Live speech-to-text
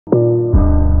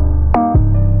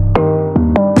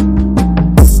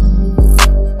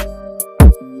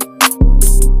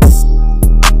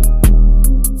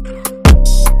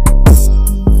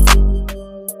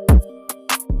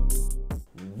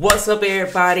What's up,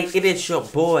 everybody? It is your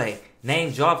boy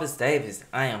named Jarvis Davis.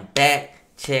 I am back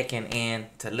checking in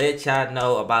to let y'all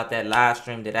know about that live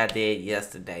stream that I did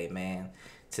yesterday, man.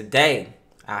 Today,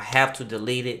 I have to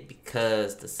delete it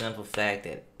because the simple fact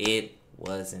that it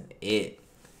wasn't it.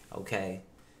 Okay?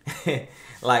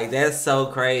 Like, that's so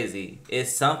crazy.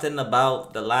 It's something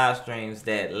about the live streams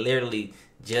that literally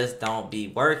just don't be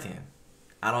working.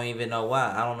 I don't even know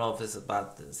why. I don't know if it's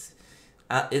about this.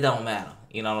 It don't matter.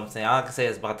 You know what I'm saying? All I can say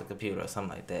is about the computer or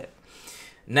something like that.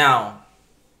 Now,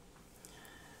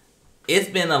 it's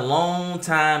been a long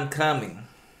time coming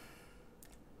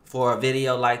for a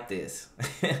video like this.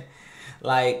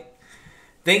 Like,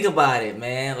 think about it,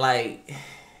 man. Like,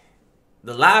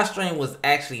 the live stream was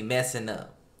actually messing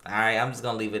up. Alright, I'm just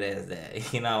gonna leave it as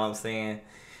that. You know what I'm saying?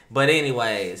 But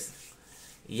anyways,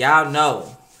 y'all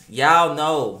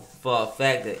know for a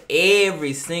fact that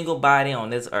every single body on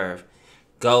this earth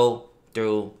go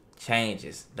through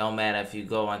changes. Don't matter if you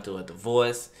go into a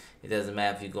divorce. It doesn't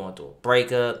matter if you go into a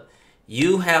breakup.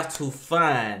 You have to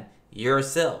find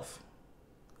yourself.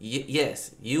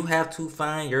 Yes, you have to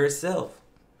find yourself.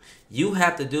 You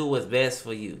have to do what's best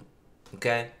for you.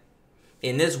 Okay?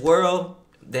 In this world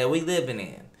that we living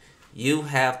in, you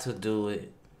have to do it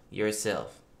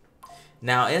yourself.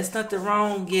 Now, it's nothing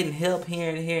wrong getting help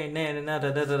here and there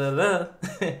and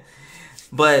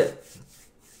but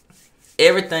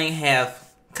everything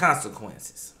have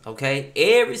consequences, okay?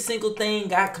 Every single thing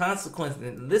got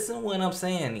consequences. Listen to what I'm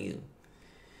saying to you.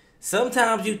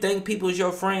 Sometimes you think people is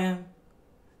your friend.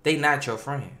 They not your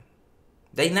friend.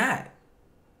 They not.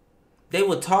 They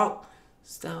will talk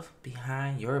stuff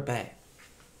behind your back.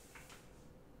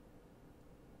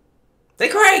 They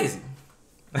crazy.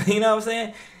 You know what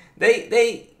I'm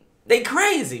saying? They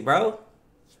crazy, bro.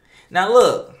 Now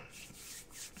look,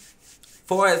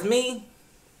 for as me,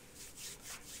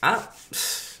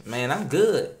 I'm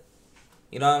good.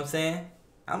 You know what I'm saying?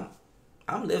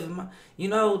 I'm living my. You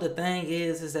know, the thing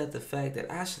is that the fact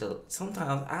that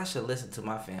sometimes I should listen to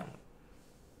my family.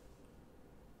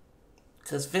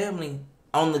 Cause family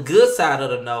on the good side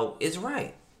of the note is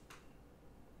right.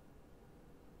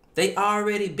 They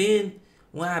already been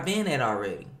where I been at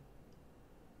already.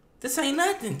 This ain't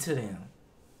nothing to them.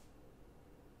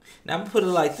 Now I'm gonna put it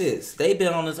like this: they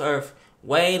been on this earth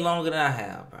way longer than I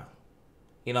have, bro.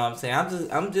 You know what I'm saying?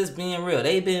 I'm just being real.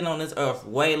 They been on this earth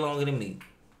way longer than me.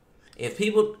 If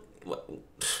people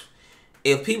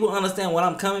understand where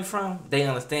I'm coming from, they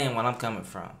understand where I'm coming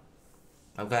from.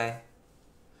 Okay?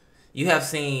 You have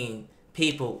seen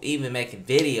people even making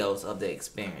videos of the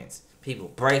experience. People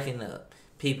breaking up.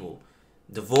 People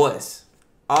divorce.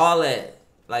 All that.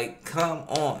 Like, come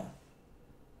on.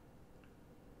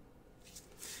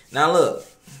 Now look.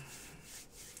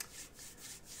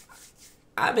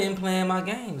 I've been playing my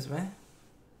games, man.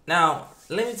 Now,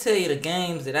 let me tell you the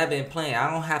games that I've been playing. I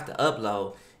don't have to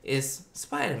upload. It's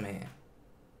Spider-Man,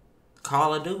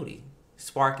 Call of Duty,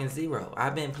 Spark and Zero.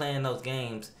 I've been playing those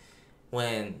games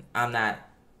when don't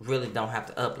have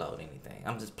to upload anything.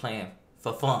 I'm just playing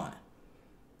for fun.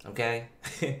 Okay?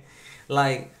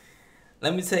 Like,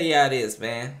 let me tell you how it is,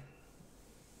 man.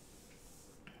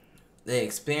 The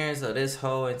experience of this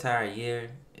whole entire year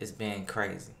has been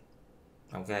crazy.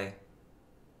 Okay?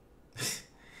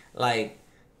 Like,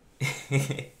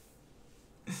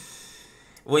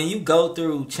 when you go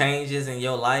through changes in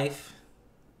your life,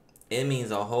 it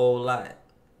means a whole lot.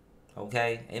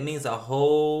 Okay? It means a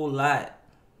whole lot.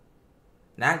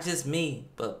 Not just me,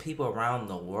 but people around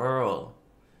the world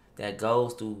that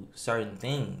goes through certain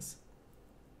things.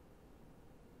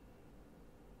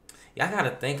 Y'all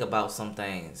gotta think about some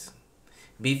things.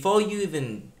 Before you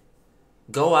even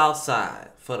go outside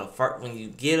for the first, when you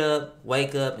get up,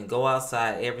 wake up, and go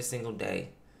outside every single day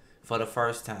for the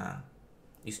first time,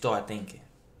 you start thinking,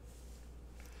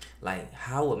 like,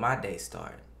 how would my day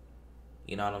start?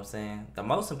 You know what I'm saying? The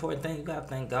most important thing, you gotta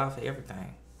thank God for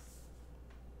everything.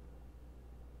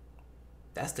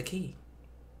 That's the key.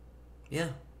 Yeah,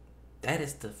 that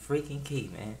is the freaking key,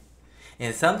 man.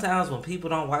 And sometimes when people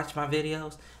don't watch my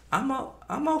videos, I'm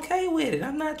okay with it.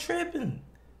 I'm not tripping.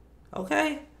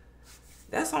 Okay?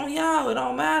 That's on y'all. It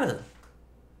don't matter.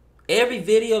 Every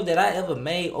video that I ever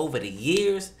made over the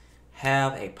years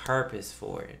have a purpose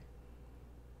for it.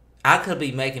 I could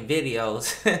be making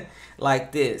videos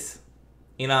like this.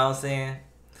 You know what I'm saying?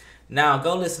 Now,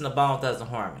 go listen to Bone Thugs and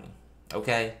Harmony.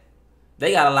 Okay?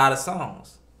 They got a lot of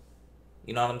songs.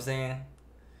 You know what I'm saying?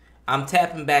 I'm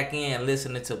tapping back in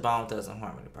listening to Bone Thugs and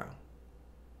Harmony, bro.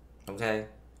 Okay?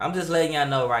 I'm just letting y'all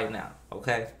know right now.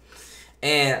 Okay?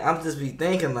 And I'm just be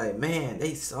thinking like, man,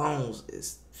 they songs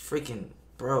is freaking,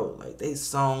 bro. Like, they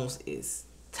songs is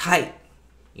tight.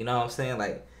 You know what I'm saying?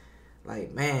 Like,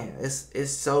 Like, man,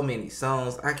 it's so many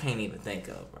songs I can't even think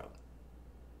of, bro.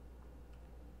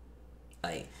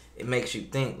 Like, it makes you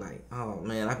think, like, oh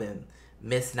man, I've been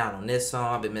missing out on this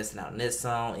song, I've been missing out on this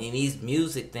song, and these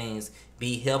music things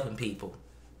be helping people,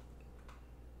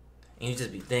 and you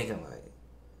just be thinking like,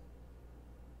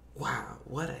 wow,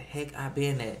 what the heck I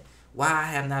been at? Why I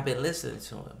have not been listening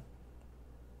to him?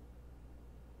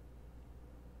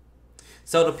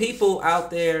 So the people out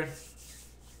there,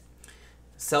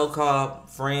 so-called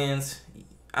friends,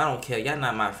 I don't care. Y'all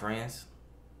not my friends.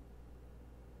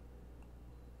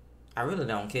 I really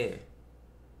don't care.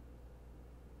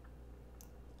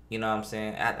 You know what I'm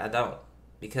saying? I don't.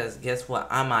 Because guess what?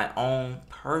 I'm my own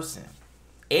person.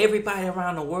 Everybody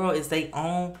around the world is their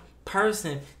own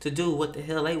person to do what the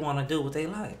hell they want to do with their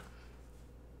life.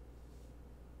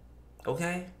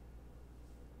 Okay?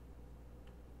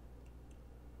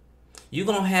 You're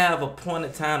going to have a point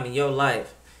of time in your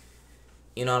life,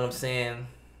 you know what I'm saying?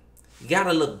 You got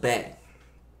to look back.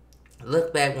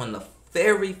 Look back when the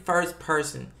very first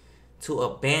person to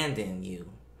abandon you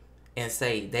and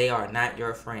say they are not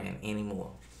your friend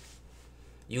anymore.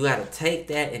 You got to take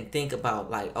that and think about,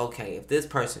 like, okay, if this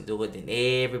person do it, then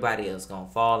everybody else going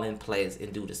to fall in place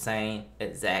and do the same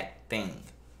exact thing.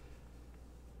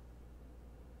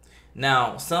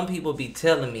 Now, some people be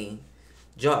telling me,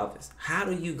 Jarvis, how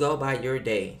do you go by your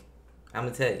day? I'm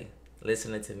going to tell you,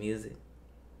 listening to music.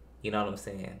 You know what I'm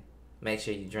saying? Make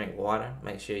sure you drink water.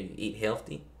 Make sure you eat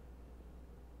healthy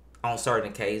on certain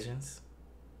occasions.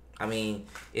 I mean,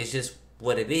 it's just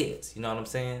what it is. You know what I'm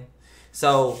saying?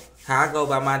 So, how I go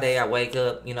by my day, I wake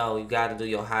up, you know, you got to do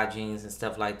your hygienes and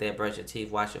stuff like that. Brush your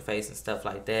teeth, wash your face and stuff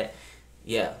like that.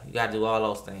 Yeah, you got to do all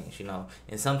those things, you know.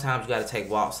 And sometimes you got to take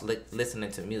walks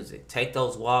listening to music. Take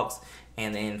those walks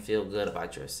and then feel good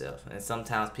about yourself. And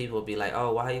sometimes people will be like,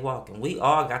 oh, why are you walking? We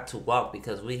all got to walk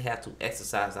because we have to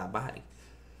exercise our body.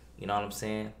 You know what I'm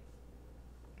saying?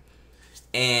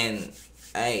 And,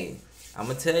 hey, I'm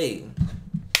going to tell you,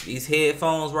 these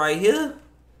headphones right here,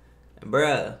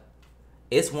 bruh,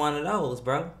 it's one of those,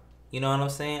 bro. You know what I'm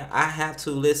saying? I have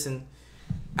to listen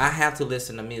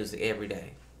to music every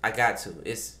day. I got to.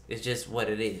 It's just what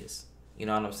it is. You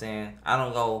know what I'm saying? I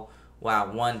don't go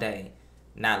while one day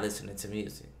not listening to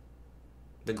music.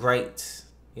 The greats,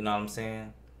 you know what I'm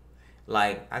saying?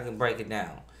 Like, I can break it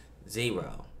down.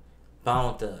 Zero,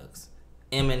 Bone Thugs,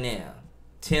 Eminem,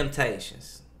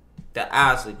 Temptations, the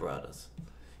Isley Brothers,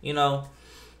 you know,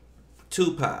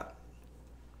 Tupac,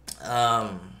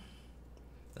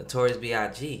 Notorious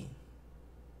B.I.G.,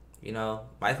 you know,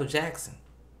 Michael Jackson.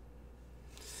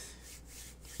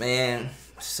 Man,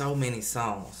 so many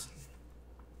songs.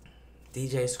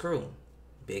 DJ Screw,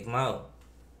 Big Mo,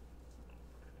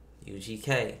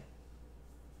 UGK,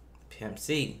 Pimp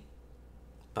C,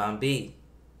 Bun B,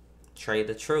 Trey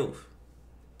the Truth,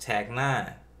 Tag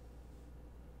 9.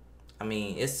 I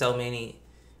mean, it's so many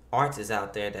artists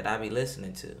out there that I be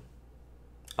listening to.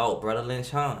 Oh, Brother Lynch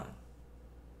Hahn,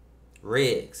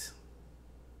 Riggs,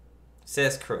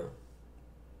 Cess Crew.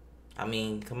 I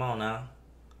mean, come on now.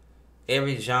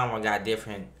 Every genre got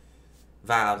different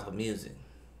vibes of music.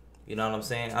 You know what I'm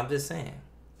saying? I'm just saying.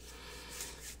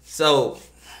 So,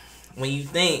 when you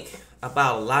think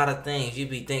about a lot of things, you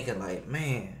be thinking like,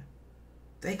 man,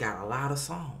 they got a lot of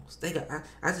songs.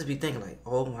 I just be thinking like,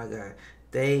 oh my God,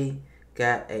 they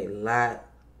got a lot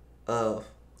of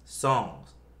songs.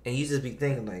 And you just be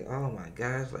thinking like, oh my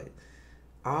gosh, like,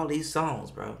 all these songs,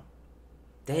 bro,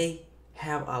 they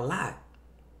have a lot.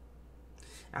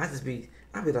 I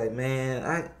be like,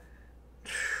 man,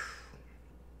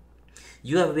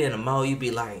 you ever be in a mode, you be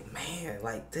like, man,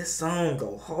 like, this song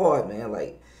go hard, man.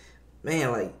 Like,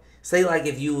 man, like, say, like,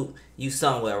 if you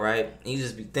somewhere, right? And you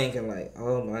just be thinking, like,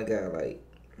 oh, my God, like,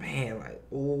 man, like,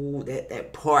 ooh,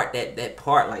 that part,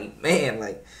 like, man,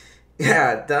 like,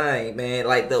 God dang, man.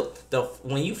 Like, the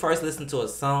when you first listen to a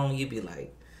song, you be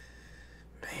like,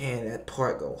 man, that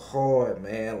part go hard,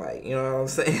 man. Like, you know what I'm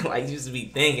saying? Like, you just be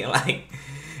thinking, like,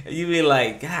 you be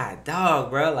like, God,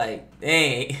 dog, bro. Like,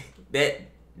 dang,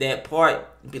 that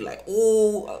part be like,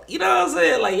 ooh, you know what I'm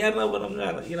saying? Like, y'all know what I'm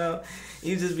trying to, you know?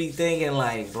 You just be thinking,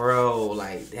 like, bro,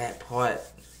 like, that part,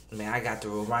 man, I got to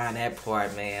rewind that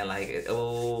part, man. Like,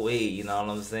 oh, you know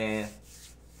what I'm saying?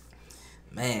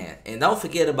 Man, and don't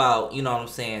forget about, you know what I'm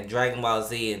saying, Dragon Ball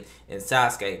Z and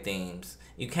Sasuke themes.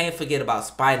 You can't forget about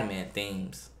Spider-Man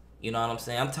themes. You know what I'm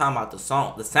saying? I'm talking about the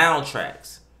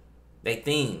soundtracks. They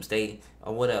themes,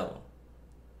 or whatever.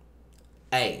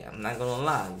 Hey, I'm not gonna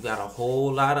lie. You got a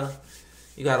whole lot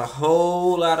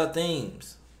of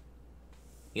themes.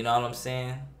 You know what I'm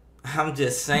saying? I'm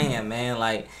just saying, man,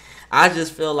 like, I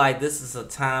just feel like this is a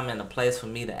time and a place for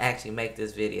me to actually make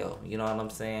this video. You know what I'm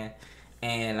saying?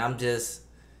 And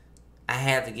I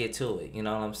had to get to it. You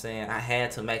know what I'm saying? I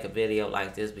had to make a video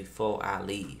like this before I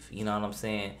leave. You know what I'm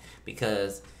saying?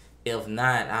 Because if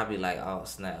not, I'll be like, oh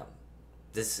snap.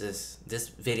 This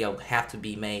video have to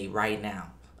be made right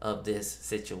now of this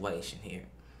situation here.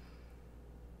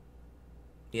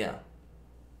 Yeah.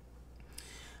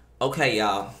 Okay,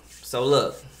 y'all. So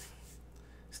look,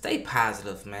 stay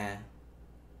positive, man.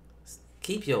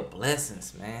 Keep your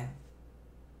blessings, man.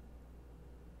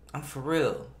 I'm for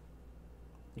real.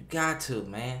 You got to,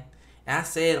 man. And I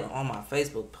said on my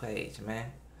Facebook page,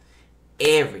 man.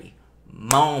 Every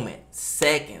moment,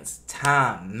 seconds,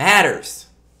 time matters.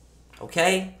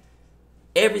 Okay?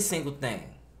 Every single thing.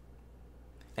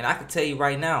 And I can tell you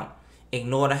right now,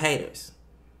 ignore the haters.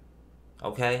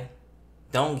 Okay?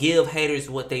 Don't give haters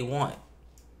what they want.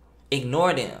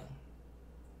 Ignore them.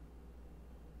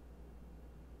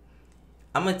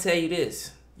 I'm going to tell you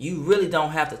this. You really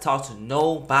don't have to talk to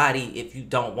nobody if you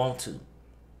don't want to.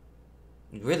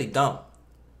 You really don't.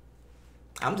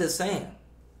 I'm just saying.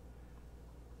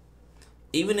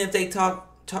 Even if they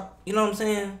talk, you know what I'm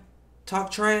saying?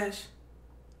 Talk trash.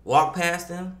 Walk past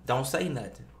them. Don't say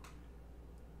nothing.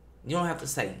 You don't have to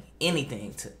say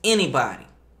anything to anybody.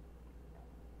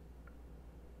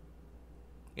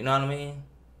 You know what I mean?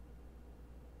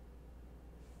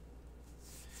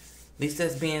 At least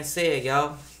that's being said,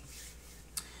 y'all.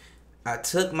 I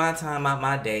took my time out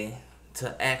my day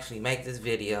to actually make this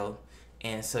video,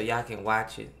 and so y'all can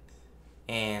watch it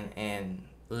and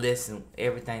listen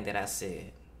everything that I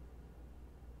said.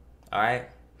 Alright?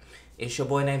 It's your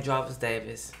boy named Jarvis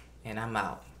Davis, and I'm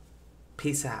out.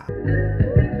 Peace out.